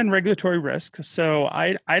again, regulatory risk. So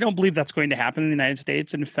I don't believe that's going to happen in the United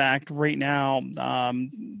States. In fact, right now,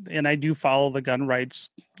 and I do follow the gun rights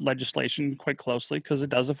legislation quite closely because it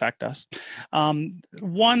does affect us.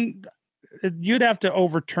 One, you'd have to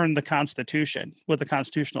overturn the Constitution with a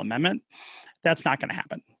constitutional amendment. That's not going to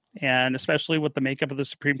happen. And especially with the makeup of the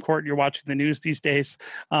Supreme Court, you're watching the news these days.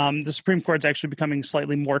 The Supreme Court's actually becoming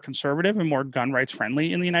slightly more conservative and more gun rights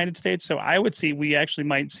friendly in the United States. So I would see we actually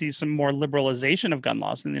might see some more liberalization of gun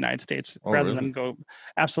laws in the United States rather than go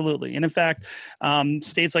absolutely. And in fact,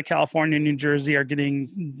 states like California and New Jersey are getting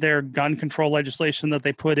their gun control legislation that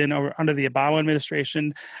they put in under the Obama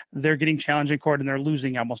administration. They're getting challenged in court and they're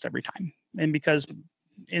losing almost every time. And because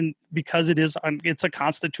it's a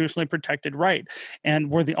constitutionally protected right,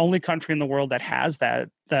 and we're the only country in the world that has that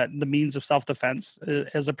the means of self-defense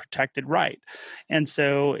as a protected right. And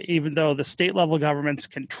so even though the state level governments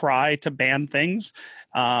can try to ban things,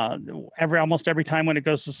 almost every time when it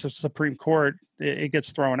goes to the Supreme Court, it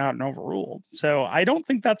gets thrown out and overruled. So I don't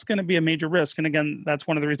think that's going to be a major risk. And again, that's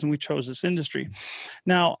one of the reasons we chose this industry.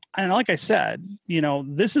 Now, and like I said,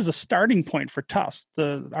 this is a starting point for Tusk.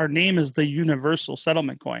 Our name is the Universal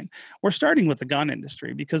Settlement Coin. We're starting with the gun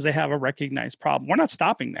industry because they have a recognized problem. We're not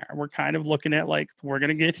stopping there. We're kind of looking at we're going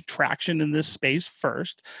to get traction in this space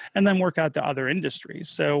first and then work out to other industries.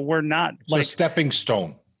 So we're not a stepping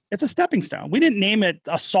stone. It's a stepping stone. We didn't name it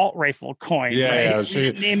assault rifle coin. Yeah, right? So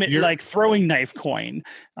we didn't name it throwing knife coin.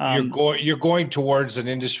 You're going towards an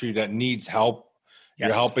industry that needs help. Yes.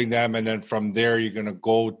 You're helping them, and then from there you're going to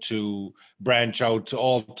go to branch out to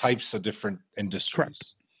all types of different industries. Correct.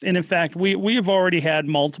 And in fact, we have already had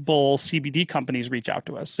multiple CBD companies reach out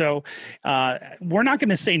to us. So we're not going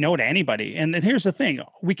to say no to anybody. And here's the thing.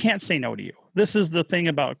 We can't say no to you. This is the thing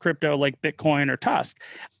about crypto like Bitcoin or Tusk.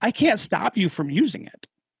 I can't stop you from using it.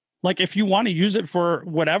 Like if you want to use it for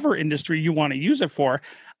whatever industry you want to use it for,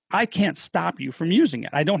 I can't stop you from using it.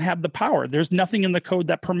 I don't have the power. There's nothing in the code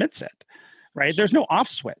that permits it. Right? There's no off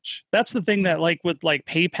switch. That's the thing that with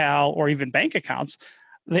PayPal or even bank accounts,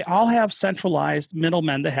 they all have centralized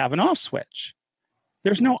middlemen that have an off switch.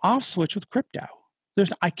 There's no off switch with crypto.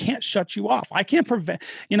 I can't shut you off. I can't prevent,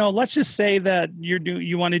 let's just say that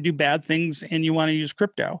you want to do bad things and you want to use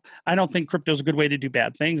crypto. I don't think crypto is a good way to do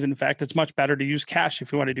bad things. In fact, it's much better to use cash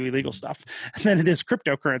if you want to do illegal stuff than it is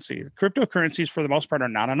cryptocurrency. Cryptocurrencies for the most part are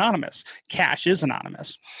not anonymous. Cash is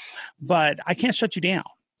anonymous, but I can't shut you down.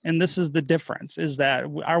 And this is the difference, is that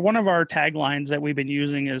one of our taglines that we've been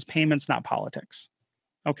using is payments, not politics.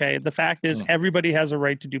 Okay. The fact is everybody has a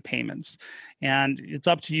right to do payments, and it's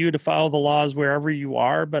up to you to follow the laws wherever you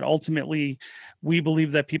are. But ultimately, we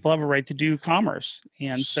believe that people have a right to do commerce.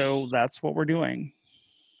 And so that's what we're doing.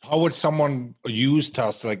 How would someone use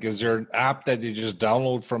Tusk? Is there an app that you just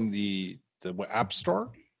download from the App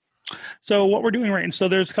Store? So what we're doing so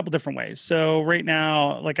there's a couple different ways. So right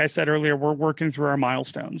now, like I said earlier, we're working through our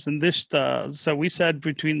milestones, and so we said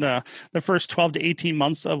between the first 12 to 18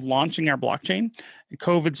 months of launching our blockchain,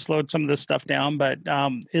 COVID slowed some of this stuff down, but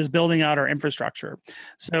is building out our infrastructure.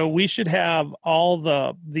 So we should have all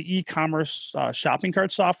the e-commerce shopping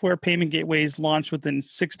cart software payment gateways launched within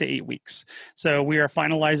 6 to 8 weeks. So we are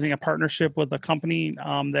finalizing a partnership with a company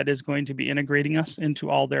that is going to be integrating us into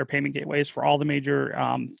all their payment gateways for all the major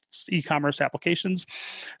e-commerce applications.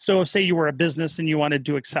 So say you were a business and you wanted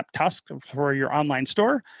to accept Tusk for your online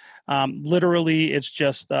store, literally it's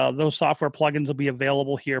just those software plugins will be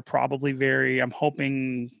available here probably I'm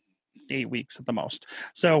hoping 8 weeks at the most.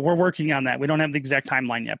 So we're working on that. We don't have the exact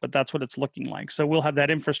timeline yet, but that's what it's looking like. So we'll have that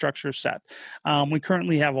infrastructure set. We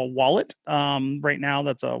currently have a wallet right now.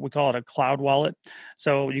 We call it a cloud wallet.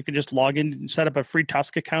 So you can just log in and set up a free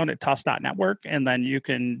Tusk account at tusk.network, and then you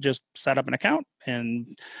can just set up an account,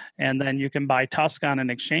 and then you can buy Tusk on an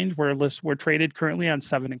exchange. We're traded currently on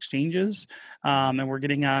 7 exchanges, and we're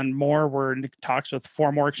getting on more. We're in talks with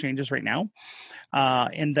 4 more exchanges right now.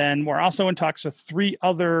 And then we're also in talks with 3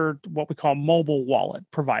 other what we call mobile wallet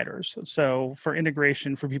providers. So for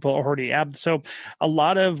integration for people already have. So there's a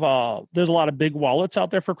lot of big wallets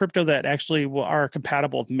out there for crypto that actually are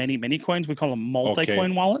compatible with many coins. We call them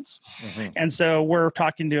multi-coin wallets. Mm-hmm. And so we're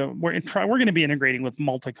going to be integrating with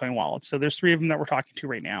multi-coin wallets. So there's 3 of them that we're talking to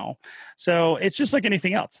right now. So it's just like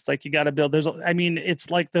anything else. It's like you got to build. There's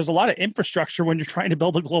a lot of infrastructure when you're trying to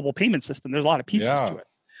build a global payment system. There's a lot of pieces to it.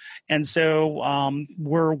 And so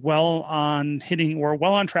we're well on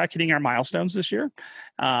track hitting our milestones this year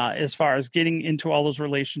as far as getting into all those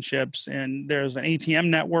relationships. And there's an ATM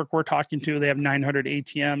network we're talking to. They have 900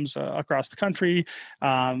 ATMs across the country.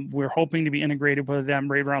 We're hoping to be integrated with them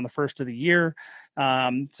right around the first of the year.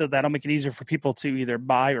 So that'll make it easier for people to either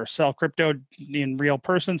buy or sell crypto in real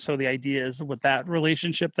person. So the idea is with that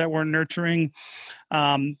relationship that we're nurturing,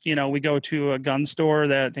 we go to a gun store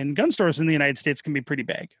and gun stores in the United States can be pretty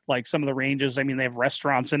big. Like some of the ranges, I mean, they have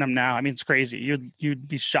restaurants in them now. I mean, it's crazy. You'd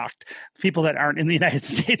be shocked. People that aren't in the United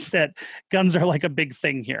States that guns are like a big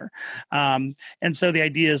thing here. And so the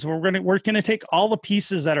idea is we're going to take all the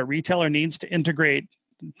pieces that a retailer needs to integrate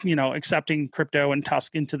accepting crypto and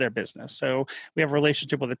Tusk into their business. So we have a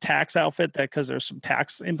relationship with a tax outfit because there's some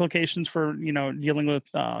tax implications for, dealing with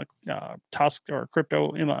Tusk or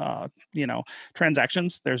crypto,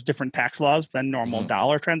 transactions. There's different tax laws than normal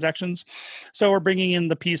dollar transactions. So we're bringing in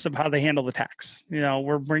the piece of how they handle the tax.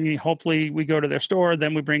 Hopefully we go to their store,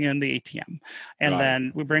 then we bring in the ATM, and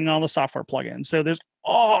then we bring all the software plugins. So there's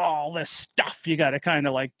all this stuff you got to kind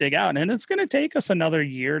of like dig out, and it's going to take us another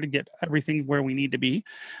year to get everything where we need to be.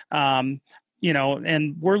 And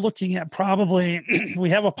we're looking at probably we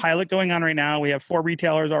have a pilot going on right now. We have 4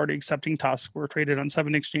 retailers already accepting Tusk. We're traded on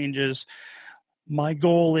 7 exchanges. My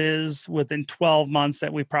goal is within 12 months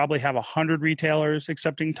that we probably have 100 retailers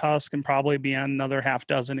accepting Tusk and probably be on another half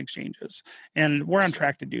dozen exchanges, and we're on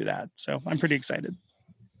track to do that. So I'm pretty excited.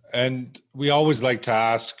 And we always like to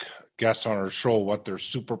ask guests on our show what their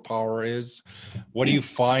superpower is. What do you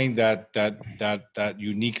find that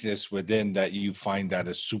uniqueness within that you find that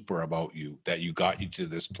is super about you, that you got you to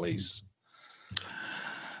this place?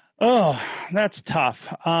 Oh, that's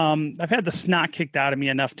tough. I've had the snot kicked out of me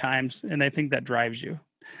enough times, and I think that drives you.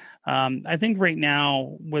 I think right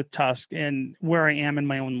now with Tusk and where I am in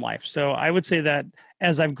my own life. So I would say that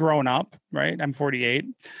as I've grown up, right, I'm 48.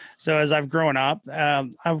 So as I've grown up,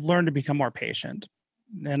 I've learned to become more patient.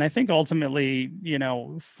 And I think ultimately,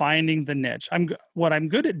 finding the niche. What I'm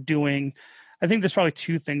good at doing. I think there's probably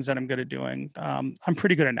 2 things that I'm good at doing. I'm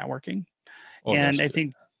pretty good at networking, and I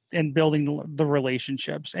think and building the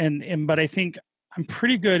relationships. But I think I'm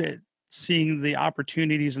pretty good at seeing the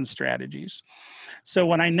opportunities and strategies. So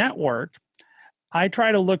when I network, I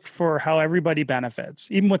try to look for how everybody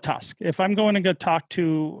benefits. Even with Tusk, if I'm going to go talk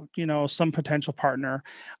to some potential partner,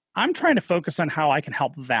 I'm trying to focus on how I can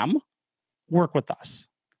help them work with us,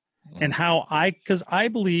 and because I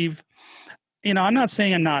believe, I'm not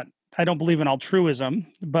saying I don't believe in altruism,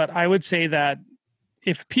 but I would say that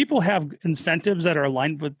if people have incentives that are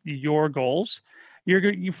aligned with your goals,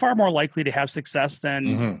 you're far more likely to have success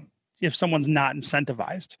than if someone's not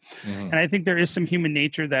incentivized. And I think there is some human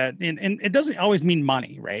nature that, and it doesn't always mean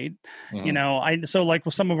money, right? So like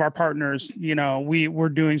with some of our partners, we're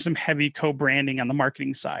doing some heavy co-branding on the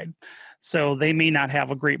marketing side. So they may not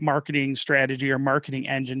have a great marketing strategy or marketing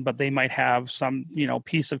engine, but they might have some,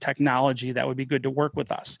 piece of technology that would be good to work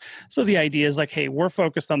with us. So the idea is like, hey, we're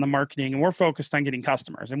focused on the marketing and we're focused on getting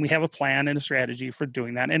customers, and we have a plan and a strategy for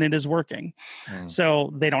doing that, and it is working.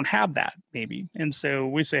 So they don't have that maybe. And so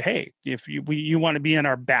we say, hey, if you want to be in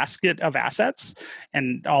our basket of assets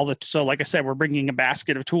and so like I said, we're bringing a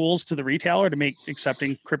basket of tools to the retailer to make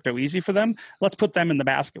accepting crypto easy for them. Let's put them in the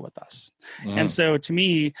basket with us. And so to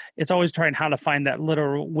me, it's always trying how to find that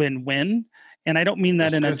little win-win. And I don't mean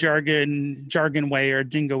that in a jargon way or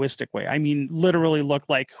jingoistic way. I mean, literally look,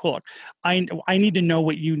 I need to know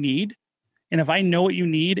what you need. And if I know what you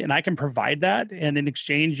need and I can provide that, and in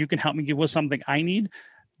exchange, you can help me give with something I need,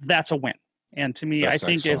 that's a win. And to me, that's I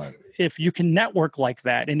think if you can network like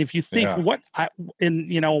that, and if you think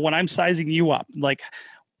when I'm sizing you up,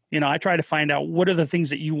 I try to find out what are the things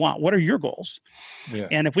that you want, what are your goals,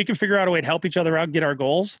 and if we can figure out a way to help each other out, get our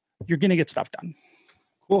goals, you're going to get stuff done.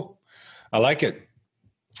 Cool. I like it.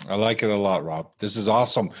 I like it a lot, Rob. This is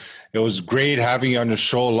awesome. It was great having you on the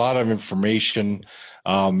show. A lot of information.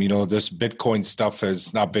 This Bitcoin stuff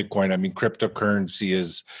is not Bitcoin. I mean,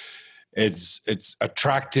 cryptocurrency it's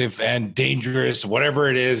attractive and dangerous, whatever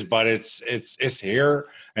it is, but it's here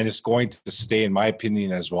and it's going to stay, in my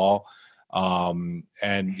opinion, as well.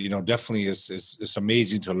 Definitely it's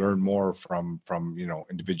amazing to learn more from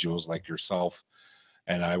individuals like yourself.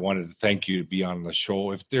 And I wanted to thank you to be on the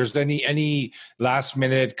show. If there's any last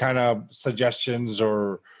minute kind of suggestions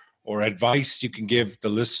or advice you can give the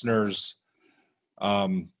listeners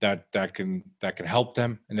that can help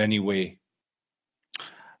them in any way.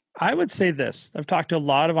 I would say this. I've talked to a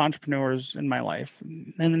lot of entrepreneurs in my life.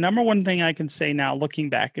 And the number one thing I can say now, looking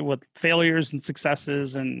back with failures and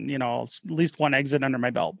successes and, at least one exit under my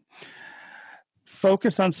belt,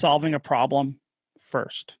 focus on solving a problem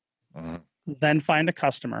first, then find a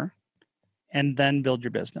customer, and then build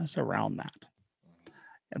your business around that.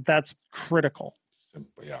 That's critical.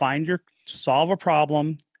 Yeah. Solve a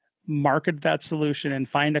problem, market that solution, and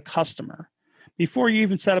find a customer before you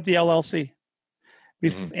even set up the LLC.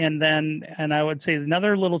 And I would say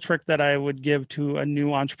another little trick that I would give to a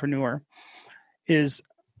new entrepreneur is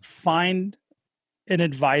find an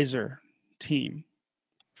advisor team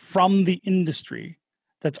from the industry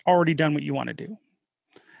that's already done what you want to do.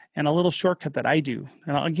 And a little shortcut that I do,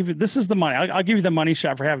 and I'll give you, this is the money. I'll give you the money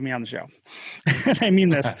shot for having me on the show. And I mean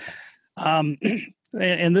this.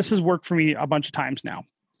 And this has worked for me a bunch of times now,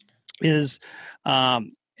 is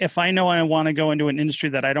if I know I want to go into an industry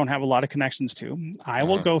that I don't have a lot of connections to, I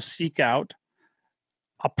will go seek out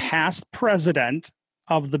a past president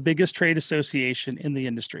of the biggest trade association in the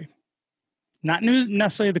industry. Not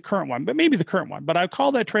necessarily the current one, but maybe the current one. But I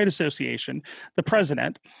call that trade association the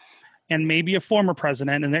president, and maybe a former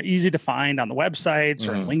president, and they're easy to find on the websites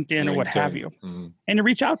or LinkedIn or what have you. And you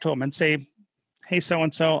reach out to them and say, hey,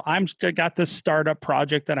 so-and-so, got this startup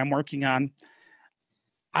project that I'm working on.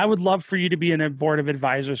 I would love for you to be in a board of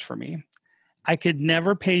advisors for me. I could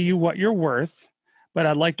never pay you what you're worth, but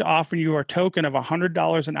I'd like to offer you a token of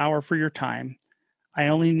 $100 an hour for your time. I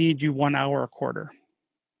only need you 1 hour a quarter.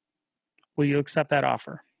 Will you accept that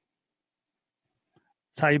offer?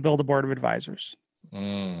 That's how you build a board of advisors.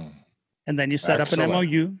 And then you set up an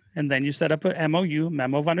MOU,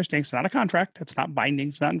 memo of understanding. It's not a contract. It's not binding.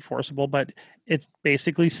 It's not enforceable, but it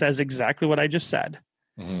basically says exactly what I just said.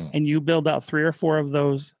 And you build out 3 or 4 of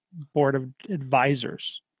those board of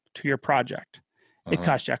advisors to your project. It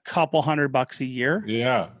costs you a couple $100 a year.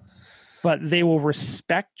 Yeah. But they will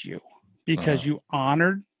respect you because you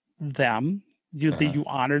honored them. You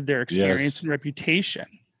honored their experience and reputation.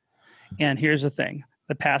 And here's the thing.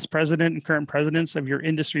 The past president and current presidents of your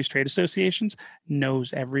industry's trade associations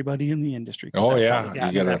knows everybody in the industry. Oh, yeah.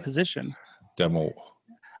 You got that position. Demo.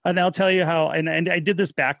 And I'll tell you how, and I did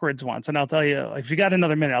this backwards once, and I'll tell you, if you got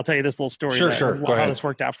another minute, I'll tell you this little story. Sure. Go ahead. How this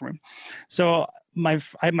worked out for me. So my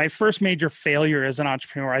first major failure as an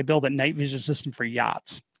entrepreneur, I built a night vision system for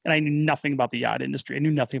yachts, and I knew nothing about the yacht industry. I knew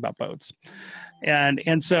nothing about boats.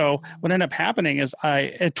 And so what ended up happening is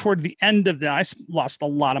toward the end of I lost a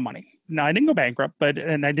lot of money. Now, I didn't go bankrupt,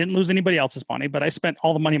 and I didn't lose anybody else's money, but I spent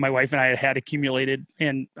all the money my wife and I had accumulated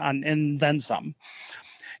and then some.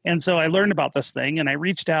 And so I learned about this thing, and I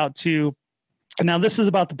reached out to, now this is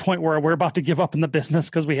about the point where we're about to give up in the business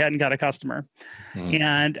because we hadn't got a customer.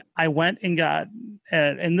 And I went and got,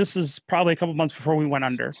 and this is probably a couple months before we went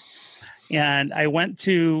under. And I went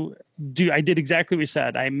to I did exactly what we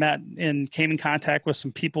said. I came in contact with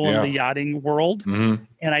some people in the yachting world, and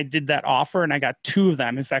I did that offer, and I got 2 of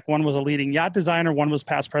them. In fact, one was a leading yacht designer, one was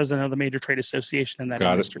past president of the major trade association in that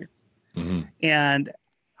industry. And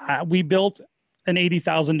we built an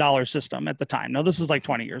 $80,000 system at the time. Now, this is like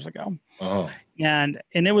 20 years ago. And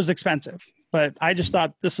it was expensive, but I just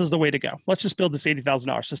thought this is the way to go. Let's just build this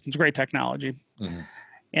 $80,000 system. It's great technology.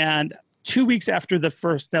 And 2 weeks after the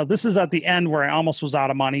first, now this is at the end where I almost was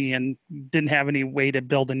out of money and didn't have any way to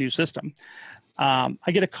build a new system. I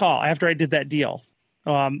get a call after I did that deal.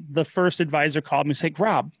 The first advisor called me and said,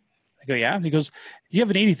 Rob, I go, yeah. He goes, you have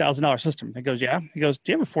an $80,000 system. I goes, yeah. He goes,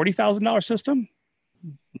 do you have a $40,000 system?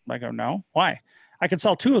 I go, no. Why? I can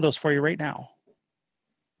sell 2 of those for you right now.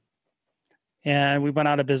 And we went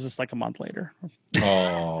out of business like a month later.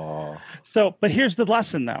 But here's the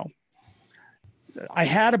lesson though. I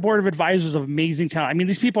had a board of advisors of amazing talent. I mean,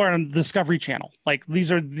 these people are on the Discovery Channel. Like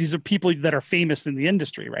these are people that are famous in the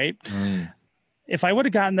industry, right? If I would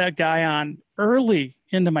have gotten that guy on early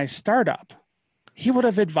into my startup, he would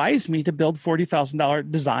have advised me to build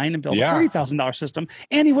 $40,000 design and build a $40,000 system,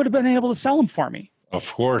 and he would have been able to sell them for me.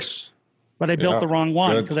 Of course. but I built the wrong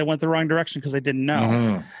one because I went the wrong direction because I didn't know.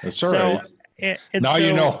 Mm-hmm. That's all right. Now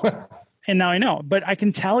you know. And now I know. But I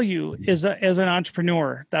can tell you, as an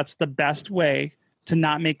entrepreneur, that's the best way to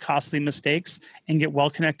not make costly mistakes and get well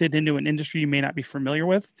connected into an industry you may not be familiar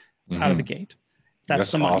with out of the gate.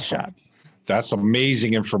 That's the money shot. That's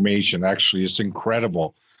amazing information. Actually, it's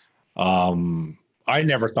incredible. I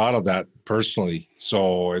never thought of that personally.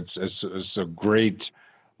 So it's a great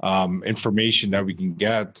information that we can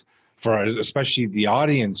get for especially the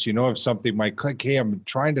audience. You know, if something might click, hey, I'm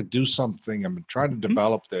trying to do something. I'm trying to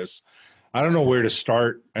develop this. I don't know where to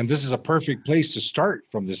start. And this is a perfect place to start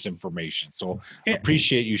from this information. So I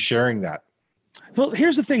appreciate you sharing that. Well,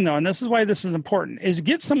 here's the thing, though, and this is why this is important, is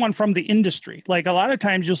get someone from the industry. Like a lot of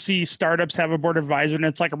times you'll see startups have a board advisor and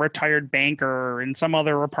it's like a retired banker and some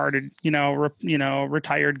other retired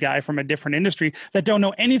guy from a different industry that don't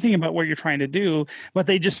know anything about what you're trying to do, but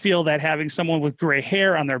they just feel that having someone with gray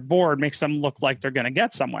hair on their board makes them look like they're going to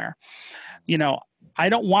get somewhere. You know, I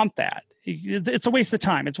don't want that. It's a waste of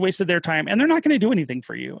time. It's a waste of their time. And they're not going to do anything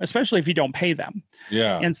for you, especially if you don't pay them.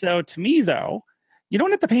 Yeah. And so to me, though, you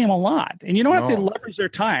don't have to pay them a lot and you don't have to leverage their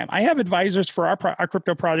time. I have advisors for our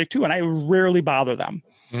crypto project too, and I rarely bother them.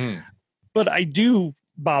 But I do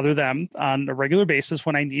bother them on a regular basis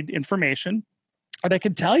when I need information. And I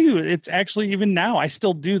can tell you, it's actually even now, I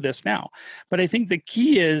still do this now. But I think the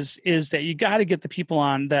key is that you got to get the people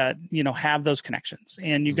on that, you know, have those connections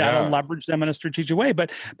and you got to leverage them in a strategic way.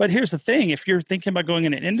 But here's the thing, if you're thinking about going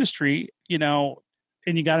in an industry, you know,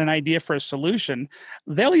 and you got an idea for a solution,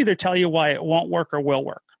 they'll either tell you why it won't work or will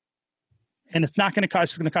work. And it's not going to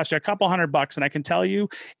cost, it's going to cost you a couple $100. And I can tell you,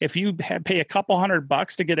 if you pay a couple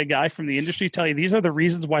 $100 to get a guy from the industry to tell you, these are the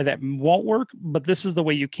reasons why that won't work, but this is the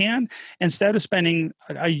way you can, instead of spending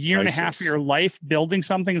a year and a half of your life building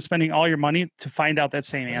something and spending all your money to find out that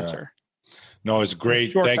same answer. No, it's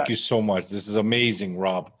great. Thank you so much. This is amazing,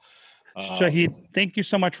 Rob. Shahid, thank you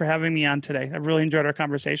so much for having me on today. I've really enjoyed our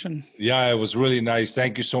conversation. Yeah, it was really nice.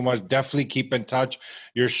 Thank you so much. Definitely keep in touch.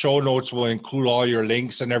 Your show notes will include all your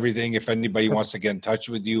links and everything if anybody wants to get in touch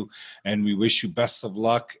with you. And we wish you best of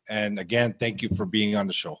luck. And again, thank you for being on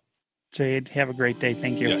the show. Shahid, have a great day.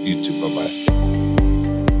 Thank you. Yeah, you too. Bye-bye.